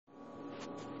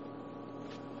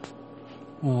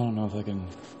Well, I don't know if I can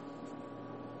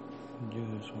do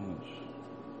this when it's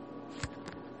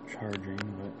charging,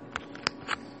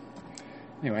 but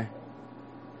anyway,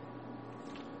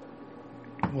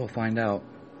 we'll find out.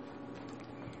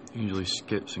 Usually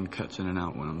skips and cuts in and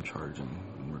out when I'm charging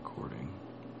and recording.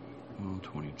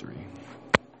 23.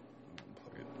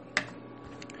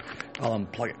 I'll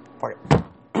unplug it. Plug it.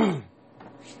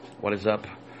 What is up,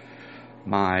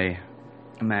 my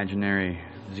imaginary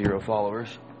 0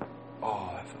 followers?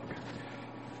 Oh, that felt good.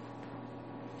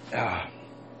 That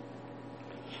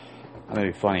may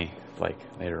be funny, like,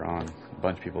 later on. A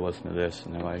bunch of people listen to this,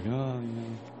 and they're like, oh,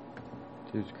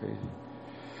 dude's crazy.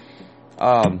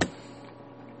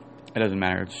 It doesn't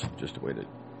matter, it's just a way to...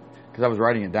 Because I was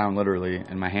writing it down, literally,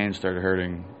 and my hands started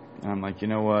hurting. And I'm like, you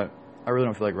know what? I really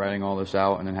don't feel like writing all this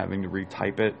out and then having to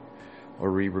retype it or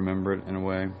re-remember it in a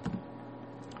way.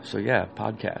 So, yeah,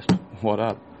 podcast. What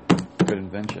up? Good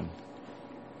invention.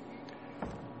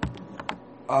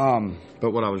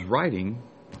 But what I was writing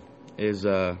is,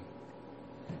 I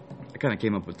kind of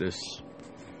came up with this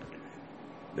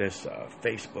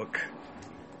Facebook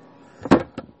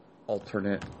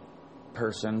alternate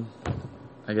person,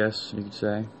 I guess you could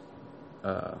say.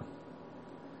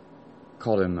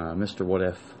 Called him Mr. What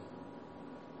If.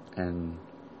 And,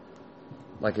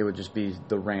 like, it would just be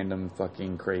the random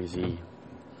fucking crazy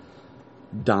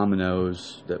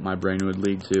dominoes that my brain would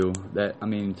lead to that, I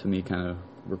mean, to me kind of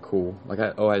were cool. Like,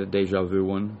 I had a deja vu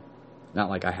one. Not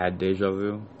like I had deja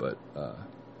vu, but,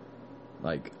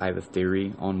 like, I have a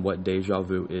theory on what deja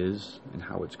vu is and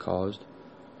how it's caused.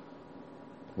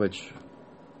 Which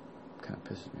kind of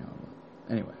pisses me off.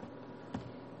 Anyway.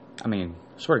 I mean,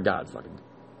 swear to God, fucking,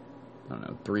 I don't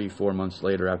know, 3-4 months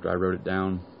later after I wrote it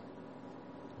down,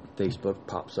 Facebook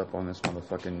pops up on this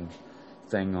motherfucking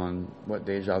thing on what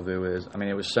deja vu is. I mean,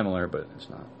 it was similar, but it's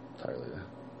not entirely the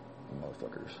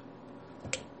motherfuckers.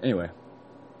 Anyway.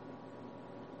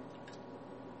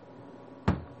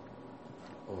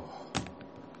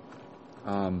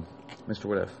 Mr.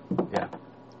 What If. Yeah.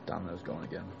 Domino's going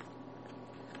again.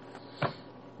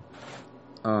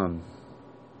 I'm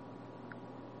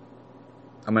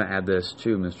going to add this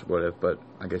to Mr. What If, but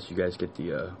I guess you guys get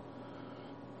the,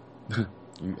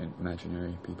 you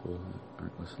imaginary people that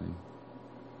aren't listening.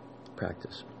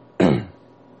 Practice.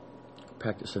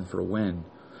 Practicing for a win.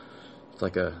 It's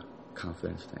like a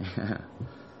confidence thing.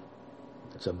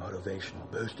 It's a motivational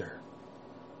booster.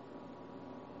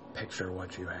 Picture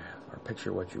what you have, or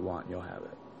picture what you want, and you'll have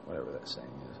it. Whatever that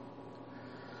saying is.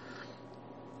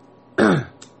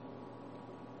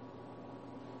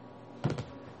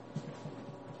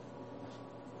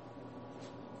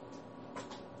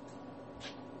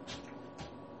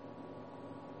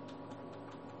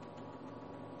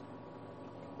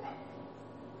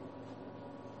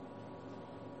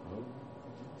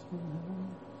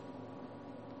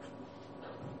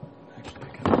 Actually, I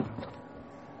can.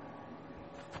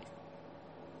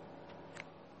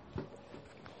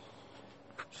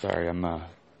 Sorry, I'm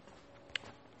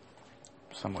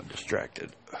somewhat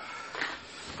distracted.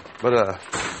 But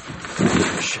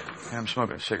shit, I'm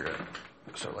smoking a cigarette,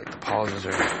 so like the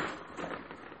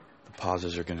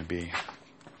pauses are gonna be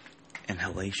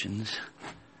inhalations.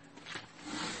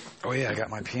 Oh yeah, I got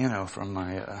my piano from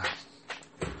a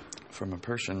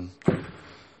person.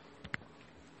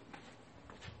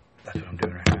 That's what I'm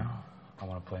doing right now. I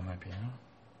want to play my piano.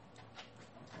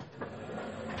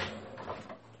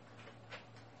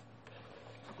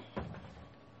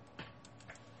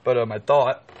 But my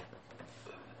thought,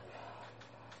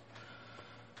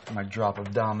 my drop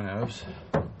of dominoes,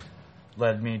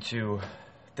 led me to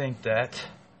think that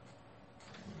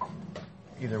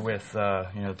either with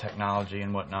technology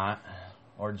and whatnot,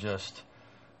 or just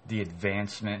the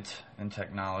advancement in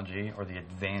technology, or the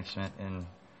advancement in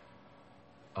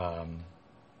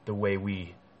the way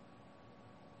we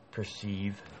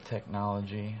perceive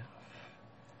technology.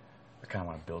 I kind of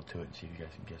want to build to it and see if you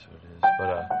guys can guess what it is.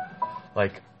 But,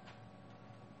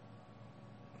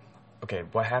 okay,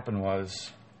 what happened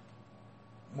was,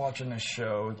 watching this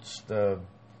show, it's the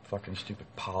fucking stupid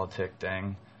politic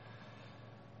thing,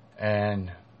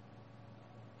 and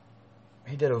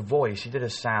he did a voice, he did a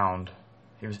sound,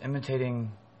 he was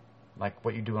imitating, like,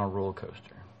 what you do on a roller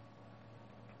coaster.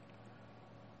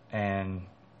 And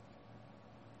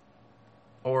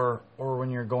or when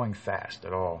you're going fast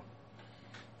at all.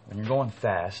 When you're going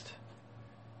fast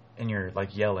and you're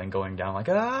like yelling, going down like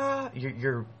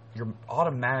you're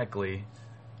automatically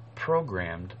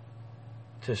programmed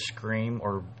to scream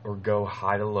or go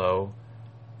high to low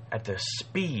at the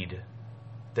speed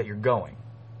that you're going.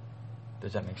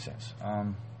 Does that make sense?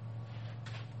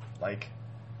 Like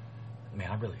Man,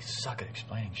 I really suck at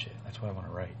explaining shit. That's what I want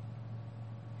to write.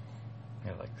 I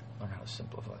gotta, like, learn how to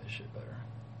simplify this shit better.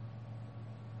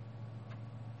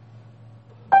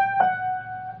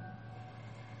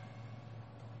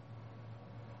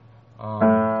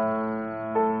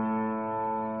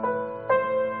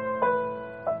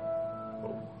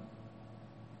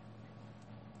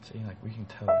 See, like, we can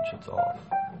tell when shit's off.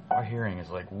 Our hearing is,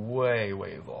 like, way,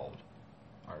 way evolved.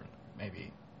 Or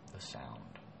maybe the sound.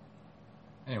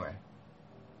 Anyway.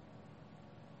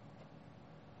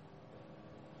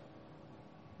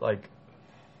 Like,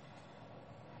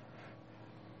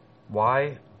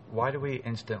 why do we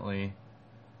instantly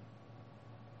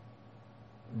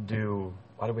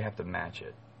why do we have to match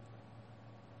it?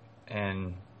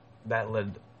 And that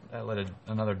led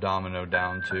another domino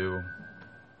down to,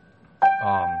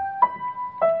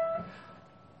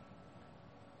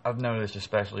 I've noticed,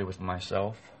 especially with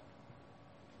myself,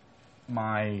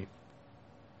 my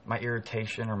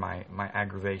irritation or my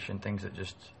aggravation, things that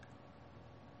just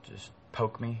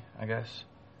poke me, I guess,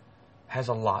 has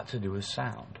a lot to do with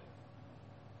sound.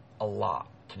 A lot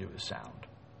to do with sound.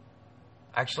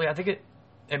 Actually, I think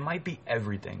it might be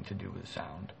everything to do with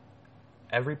sound.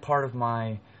 Every part of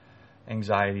my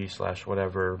anxiety /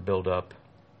 whatever build up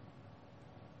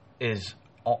is,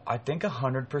 I think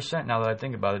 100%, now that I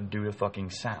think about it, due to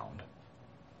fucking sound.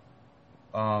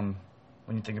 When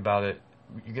you think about it,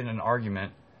 you get in an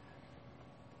argument,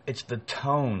 it's the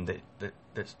tone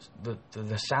that's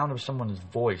the sound of someone's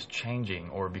voice changing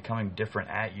or becoming different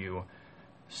at you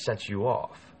sets you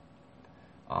off.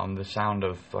 The sound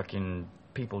of fucking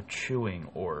people chewing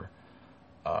or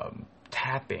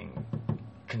tapping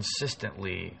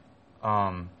consistently.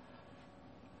 I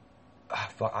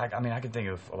mean, I can think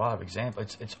of a lot of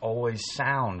examples. It's always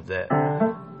sound that,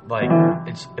 like,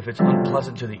 if it's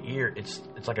unpleasant to the ear, it's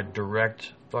like a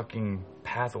direct fucking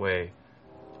pathway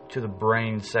to the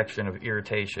brain section of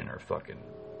irritation or fucking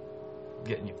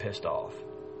getting you pissed off.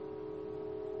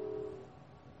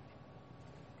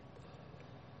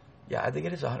 Yeah, I think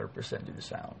it is 100% due to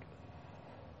sound.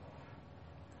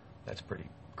 That's pretty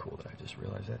cool that I just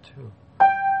realized that too.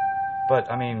 But,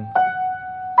 I mean,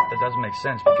 that doesn't make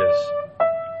sense because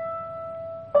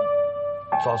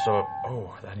it's also,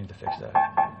 I need to fix that.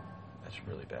 That's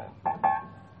really bad.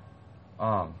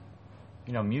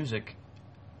 Music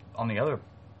on the other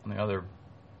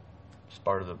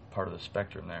part of the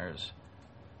spectrum there is,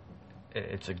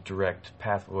 it's a direct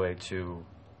pathway to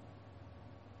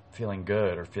feeling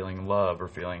good or feeling love or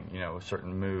feeling,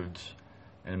 certain moods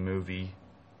in a movie.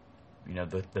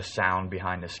 The sound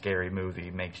behind a scary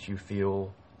movie makes you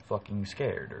feel fucking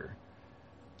scared or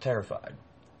terrified.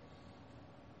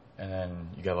 And then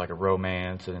you got like a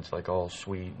romance and it's like all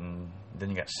sweet, and then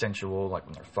you got sensual, like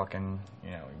when they're fucking,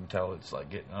 you can tell it's like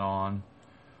getting on.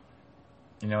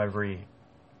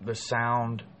 The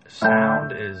sound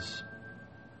is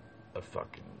a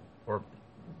fucking, or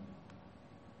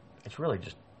it's really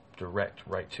just direct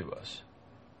right to us.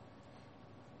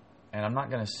 And I'm not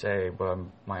going to say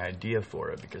my idea for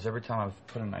it, because every time I've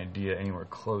put an idea anywhere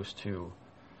close to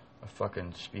a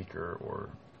fucking speaker, or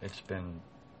it's been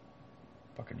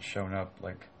fucking shown up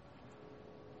like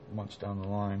months down the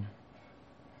line,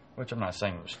 which I'm not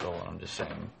saying it was stolen, I'm just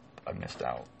saying I missed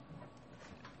out.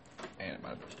 And it might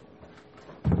have been stolen.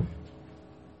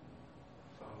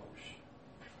 Oh, shit.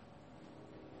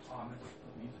 Oh, I meant to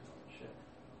put music on. Shit.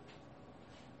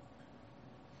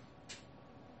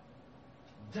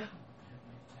 Down.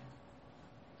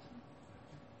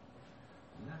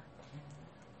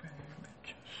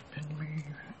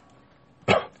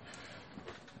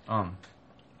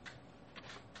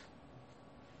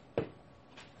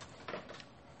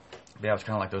 Yeah, it's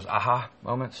kind of like those aha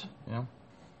moments, I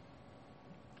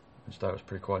just thought it was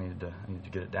pretty cool. I needed to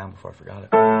get it down before I forgot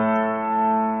it. A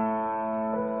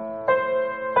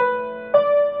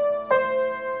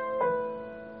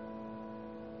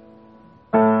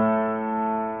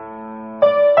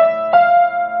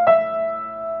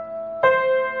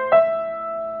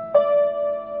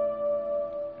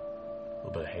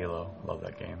little bit of Halo. Love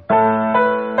that game.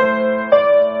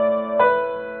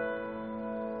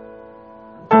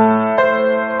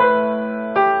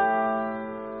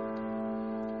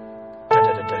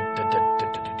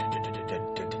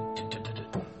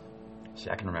 See,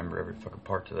 I can remember every fucking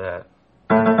part to that.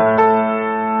 I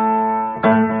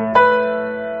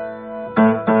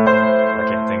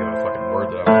can't think of a fucking word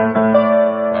though. I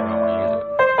don't know how to use it.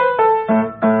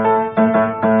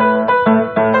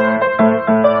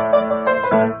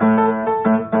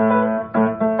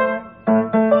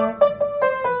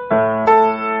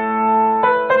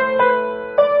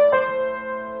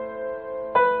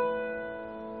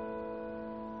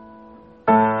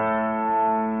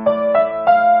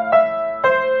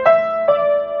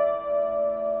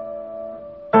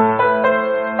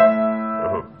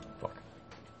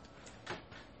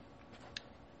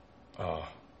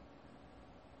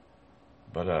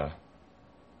 But,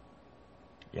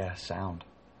 yeah, sound.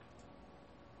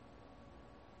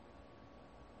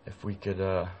 If we could,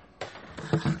 man,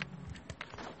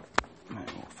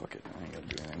 well, fuck it, I ain't gotta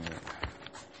do anything with it.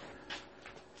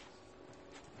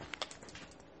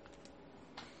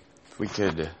 If we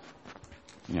could,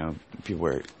 you know, people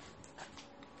wear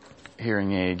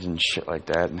hearing aids and shit like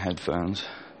that and headphones.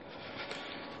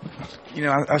 You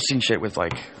know, I've seen shit with,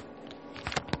 like,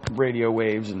 radio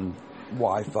waves and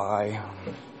Wi-Fi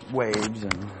waves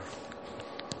and,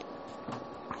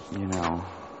 you know,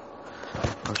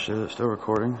 oh shit, it's still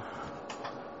recording.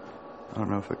 I don't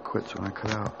know if it quits when I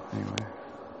cut out. Anyway,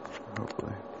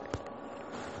 hopefully.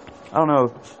 I don't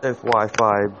know if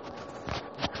Wi-Fi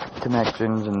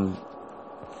connections and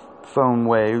phone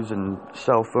waves and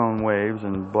cell phone waves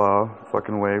and blah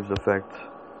fucking waves affect,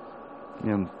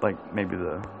 you know, like maybe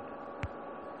the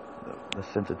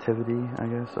sensitivity, I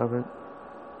guess, of it.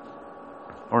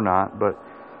 Or not, but,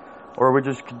 or we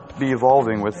just could be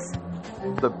evolving with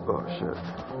the, oh shit,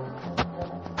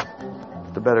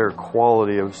 the better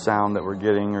quality of sound that we're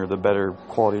getting, or the better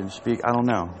quality of speak, I don't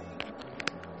know.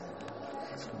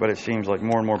 But it seems like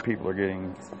more and more people are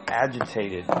getting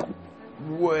agitated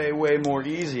way more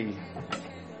easy,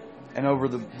 and over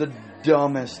the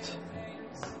dumbest,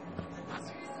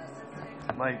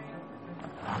 like,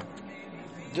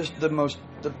 just the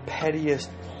pettiest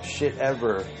shit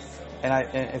ever. And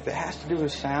if it has to do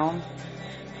with sound,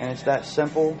 and it's that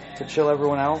simple to chill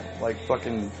everyone out, like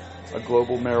fucking a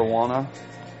global marijuana,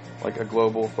 like a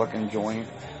global fucking joint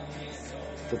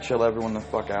to chill everyone the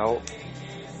fuck out,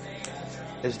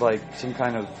 is like some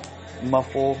kind of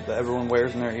muffle that everyone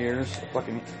wears in their ears, a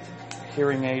fucking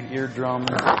hearing aid, eardrum,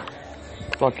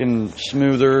 fucking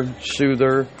soother.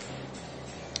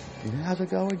 How's it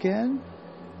go again?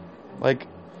 Like,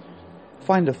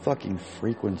 find a fucking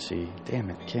frequency. Damn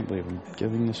it, can't believe I'm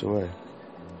giving this away.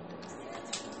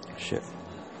 Shit.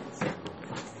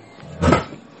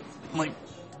 I'm like,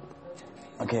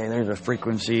 okay, there's a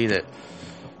frequency that,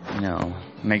 you know,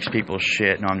 makes people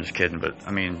shit. No, I'm just kidding, but,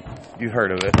 I mean, you've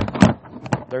heard of it.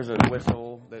 There's a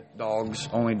whistle that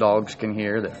only dogs can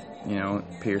hear that, you know,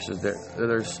 pierces their,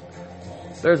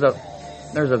 there's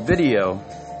a video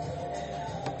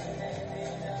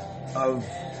of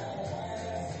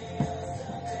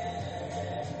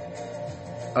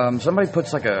somebody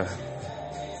puts like a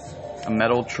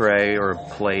metal tray or a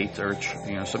plate or,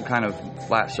 you know, some kind of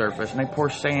flat surface, and they pour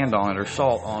sand on it or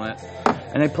salt on it,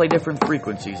 and they play different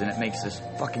frequencies, and it makes this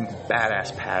fucking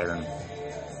badass pattern.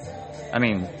 I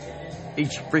mean,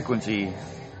 each frequency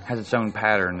has its own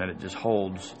pattern that it just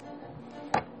holds.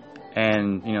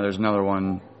 And, you know, there's another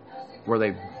one where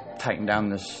they tighten down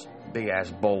this big ass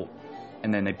bolt,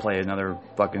 and then they play another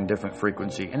fucking different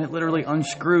frequency, and it literally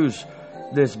unscrews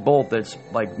this bolt that's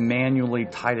like manually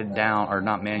tightened down, or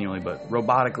not manually, but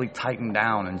robotically tightened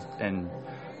down, and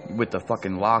with the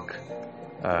fucking lock,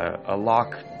 a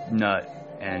lock nut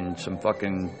and some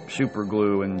fucking super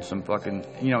glue and some fucking,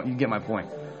 you know, you get my point.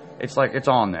 It's like, it's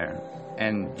on there,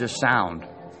 and just sound,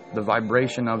 the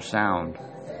vibration of sound,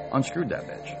 unscrewed that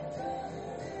bitch.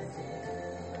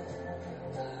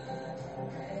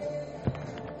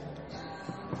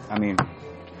 I mean,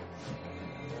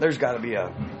 there's got to be a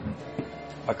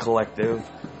collective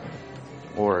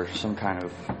or some kind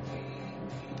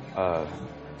of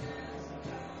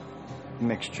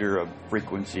mixture of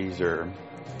frequencies, or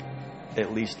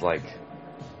at least like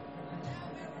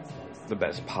the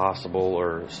best possible,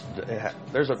 or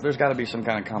there's got to be some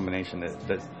kind of combination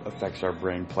that affects our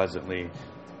brain pleasantly,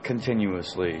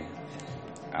 continuously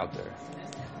out there.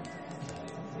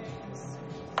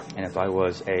 And if I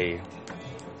was a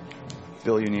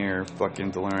billionaire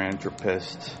fucking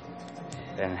philanthropist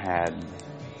and had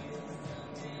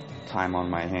time on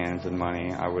my hands and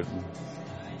money, I would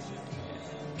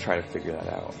try to figure that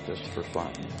out just for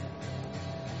fun.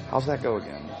 How's that go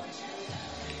again?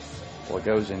 Well, it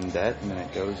goes in debt, and then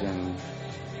it goes in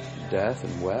death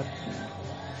and wept.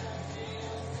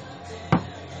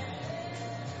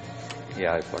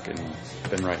 Yeah, I fucking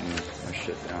been writing my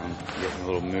shit down, getting a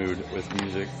little mood with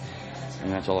music,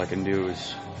 and that's all I can do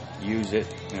is use it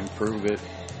and improve it.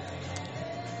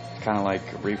 It's kind of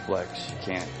like a reflex. You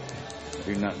can't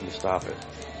do nothing to stop it.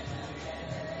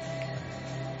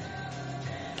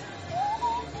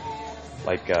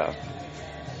 Like,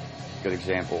 good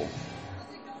example.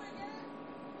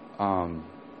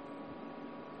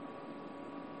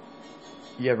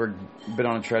 You ever been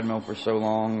on a treadmill for so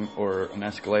long, or an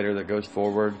escalator that goes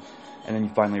forward, and then you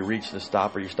finally reach the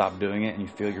stop, or you stop doing it, and you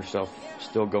feel yourself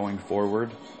still going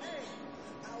forward?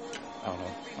 I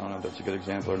don't know if that's a good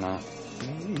example or not.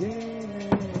 Hey,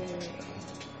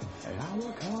 I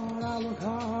work hard,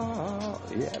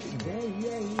 Yeah,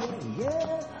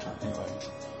 yeah. Anyway.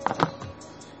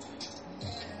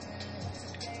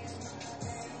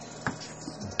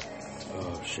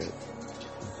 Oh, shit.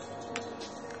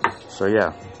 So,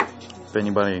 yeah. If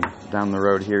anybody down the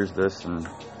road hears this and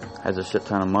has a shit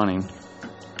ton of money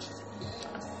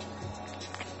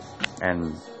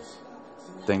and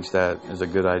thinks that is a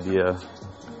good idea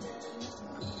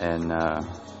and,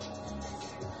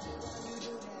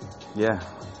 yeah,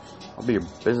 I'll be your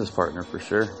business partner for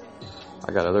sure.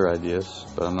 I got other ideas,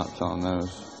 but I'm not telling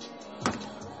those.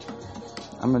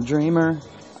 I'm a dreamer.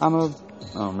 I don't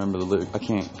remember the lyric. I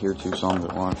can't hear two songs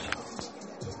at once.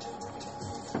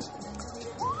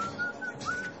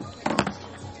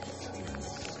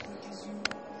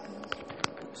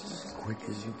 As quick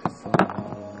as you can fall.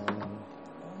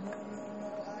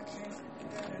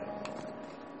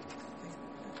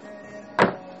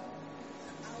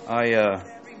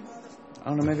 I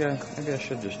don't know, maybe I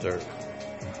should just start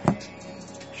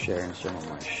sharing some of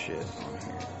my shit on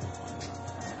here.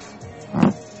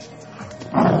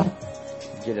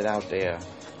 Get it out there.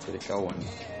 Get it going.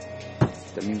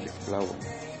 The music flowing.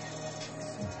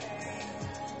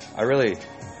 I really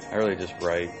just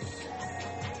write.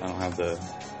 I don't have the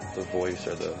voice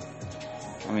or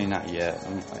not yet.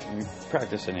 You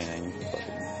practice anything, you can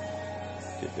fucking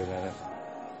get good at it.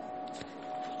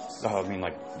 Oh,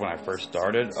 like when I first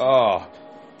started? Oh,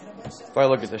 if I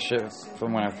look at the shit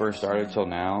from when I first started till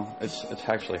now, it's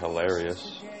actually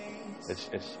hilarious.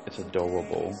 It's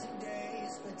adorable.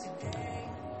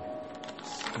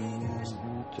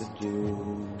 To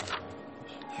do.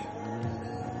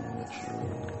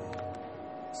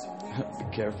 Be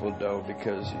careful though,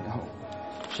 because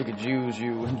she could use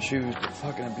you and choose to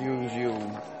fucking abuse you.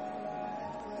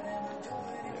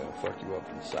 Yeah, fuck you up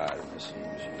inside and misuse you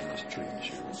and mistreat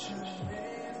you. It's just,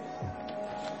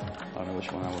 I don't know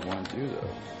which one I would want to do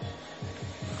though.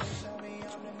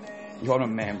 You want a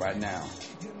man right now.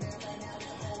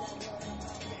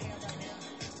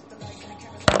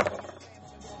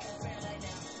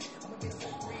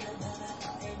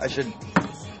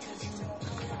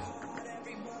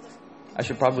 I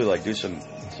should probably do some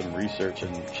research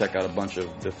and check out a bunch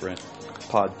of different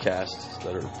podcasts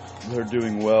that are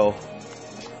doing well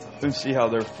and see how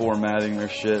they're formatting their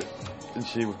shit and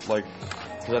see because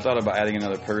I thought about adding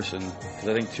another person, because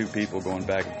I think two people going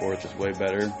back and forth is way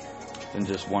better than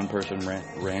just one person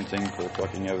ranting for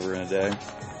fucking ever in a day.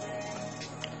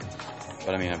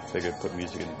 But I figured put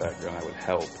music in the background, that would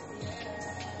help.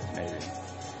 Maybe.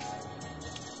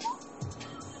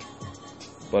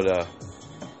 But, I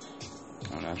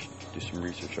don't know, I should do some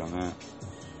research on that.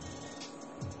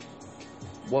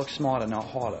 Work smarter, not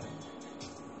harder.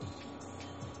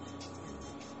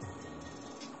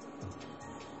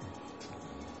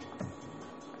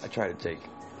 I try to take...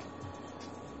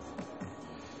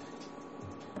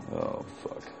 Oh,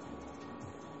 fuck.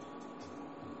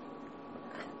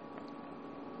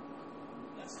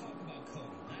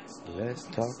 Let's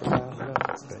talk about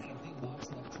love, baby.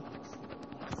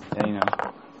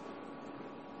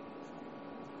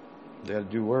 Yeah, you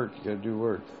gotta do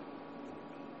work.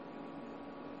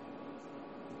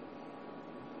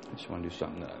 I just want to do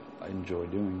something that I enjoy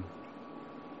doing.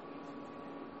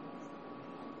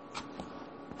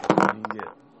 You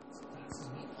get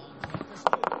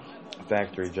a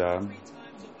factory job.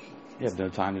 You have no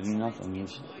time to do nothing.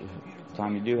 The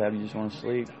time you do have, you just want to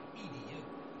sleep.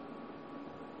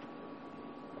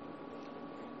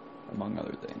 Among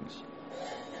other things.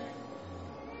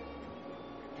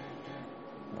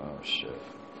 Oh, shit.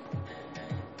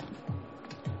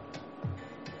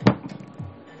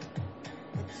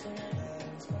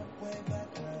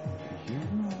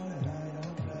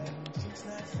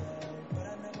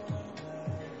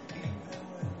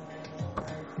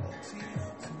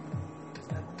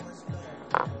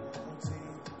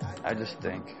 I just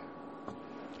think...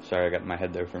 Sorry, I got in my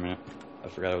head there for a minute. I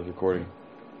forgot I was recording.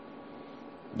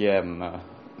 Yeah, I'm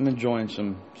enjoying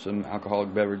some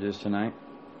alcoholic beverages tonight.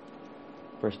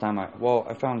 First time I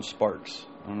found Sparks.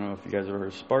 I don't know if you guys ever heard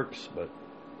of Sparks, but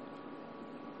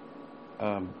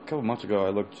a couple months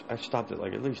ago I stopped at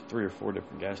least 3 or 4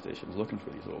 different gas stations looking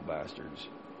for these little bastards,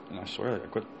 and I swear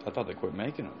I thought they quit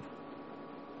making them.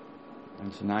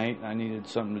 And tonight I needed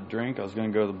something to drink. I was gonna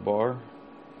go to the bar.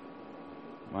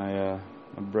 My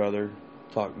brother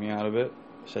talked me out of it.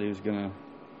 Said he was gonna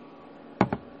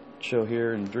chill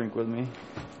here and drink with me,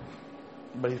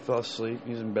 but he fell asleep.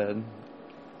 He's in bed.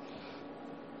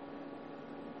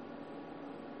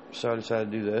 So I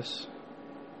decided to do this,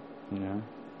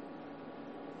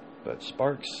 But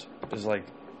Sparks is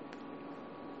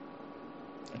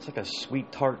it's like a sweet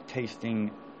tart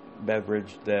tasting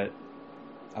beverage that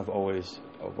I've always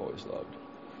loved.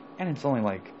 And it's only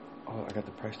like, oh, I got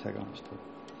the price tag on this too.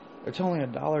 It's only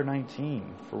 $1.19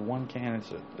 for one can.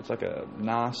 It's like a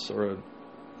NOS or a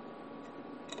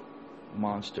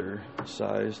Monster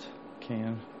sized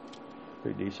can.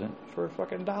 Pretty decent for a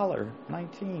fucking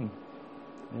 $1.19.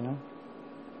 You know?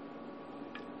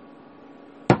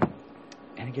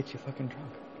 And it gets you fucking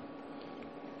drunk.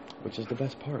 Which is the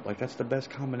best part. Like, that's the best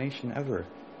combination ever.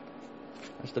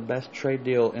 That's the best trade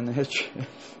deal in the history.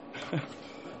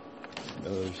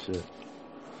 Oh, shit.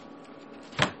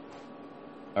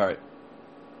 Alright.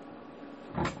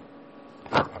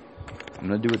 I'm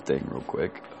gonna do a thing real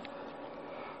quick.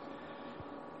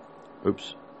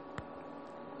 Oops.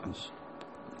 I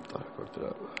thought I fucked it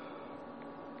up.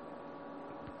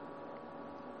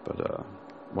 But,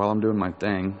 while I'm doing my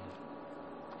thing,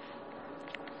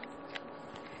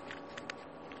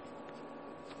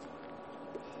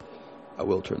 I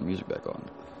will turn the music back on.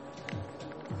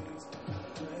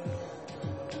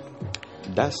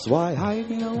 That's why I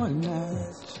want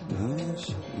that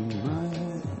in my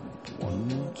head one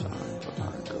more time before I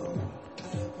go.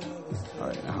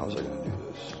 Alright, now how's I gonna do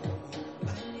this?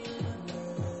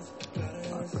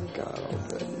 I forgot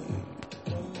already.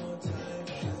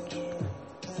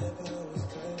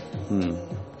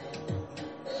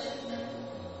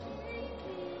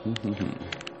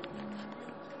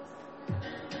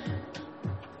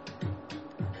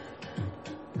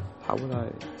 How would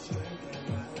I...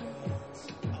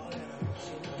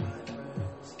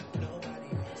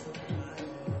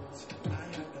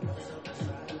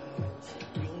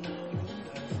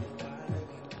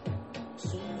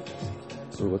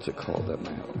 Ooh, what's it called? That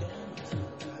might help.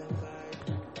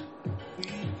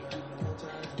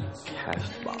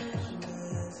 Castbox.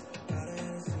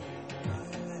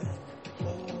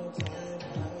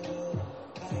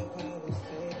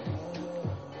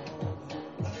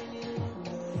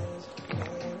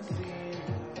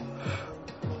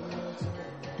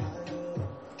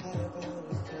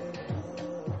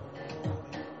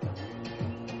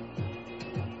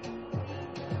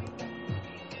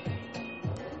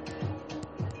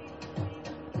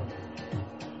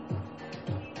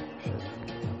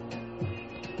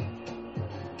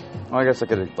 Well, I guess I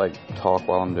could, like, talk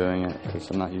while I'm doing it, because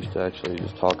I'm not used to actually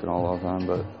just talking all the time,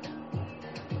 but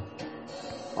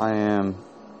I am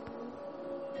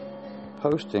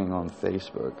posting on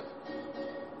Facebook.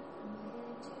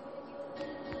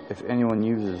 If anyone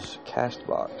uses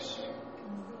Castbox,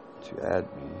 to add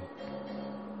me,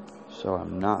 so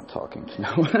I'm not talking to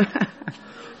no one.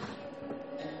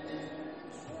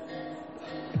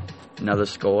 Another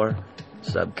score,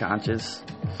 subconscious.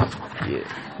 Yeah,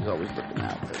 he's always looking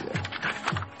out for you.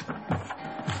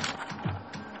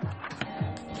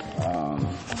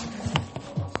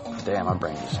 Damn, my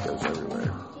brain just goes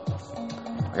everywhere.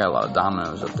 I got a lot of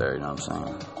dominoes up there, you know what I'm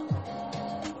saying?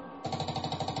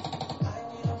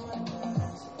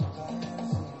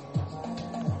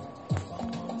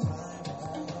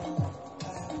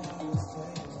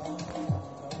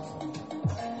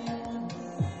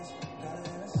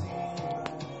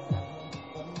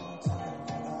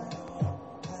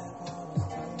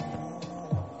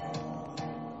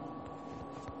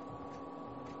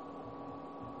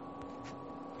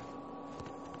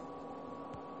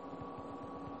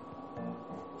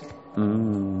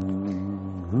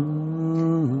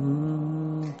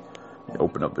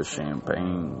 Open up the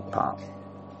champagne, pop.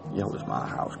 Yo, it's my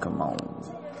house, come on.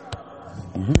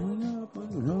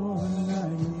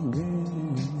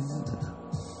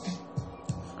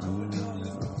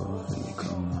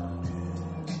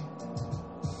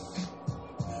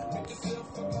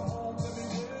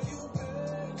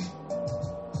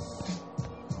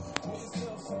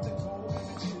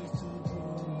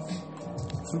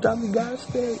 Sometimes you gotta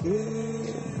stay,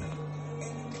 yeah.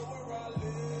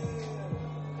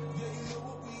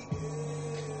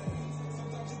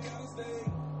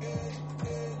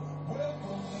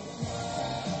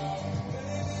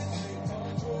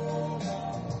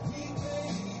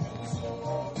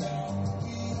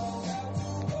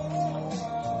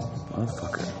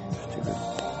 Motherfucker, stupid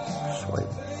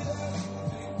swipe.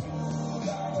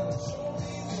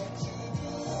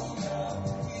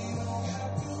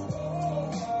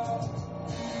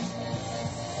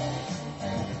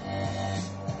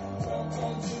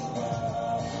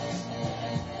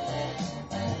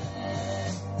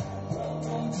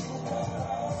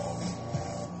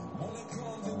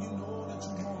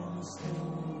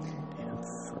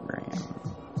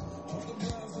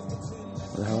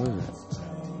 What the hell is it?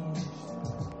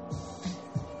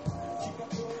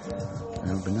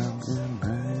 Open up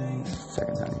champagne.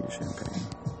 Second time I use champagne.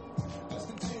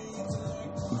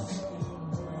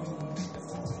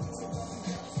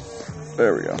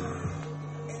 There we go.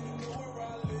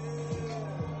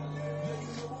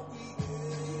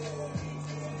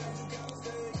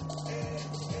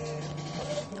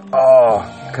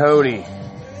 Oh, Cody.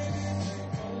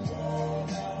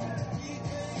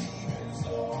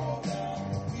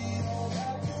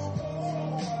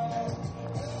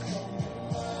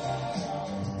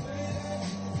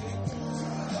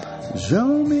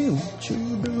 Show me what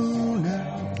you do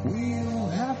now. We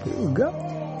don't have to go.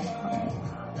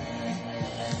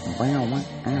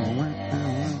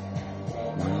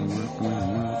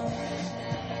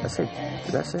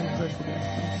 Did I say it?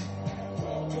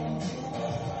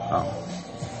 Oh.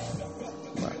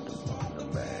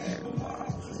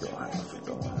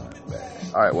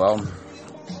 Alright, well,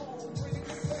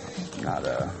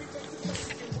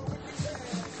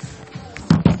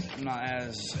 I'm not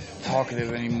as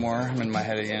talkative anymore. I'm in my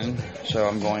head again, so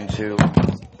I'm going to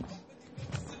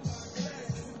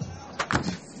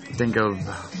think of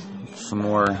some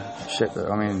more shit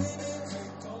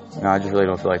I just really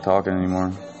don't feel like talking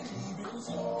anymore.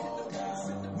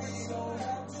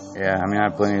 Yeah, I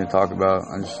have plenty to talk about.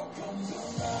 I just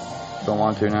don't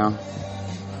want to now.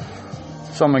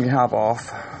 So I'm gonna hop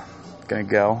off. Gonna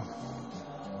go.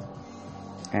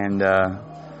 And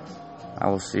I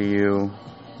will see you.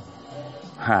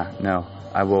 I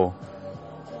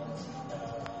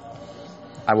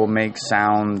will make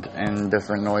sound and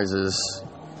different noises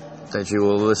that you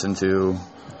will listen to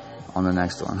on the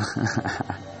next one.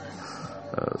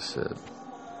 Oh shit.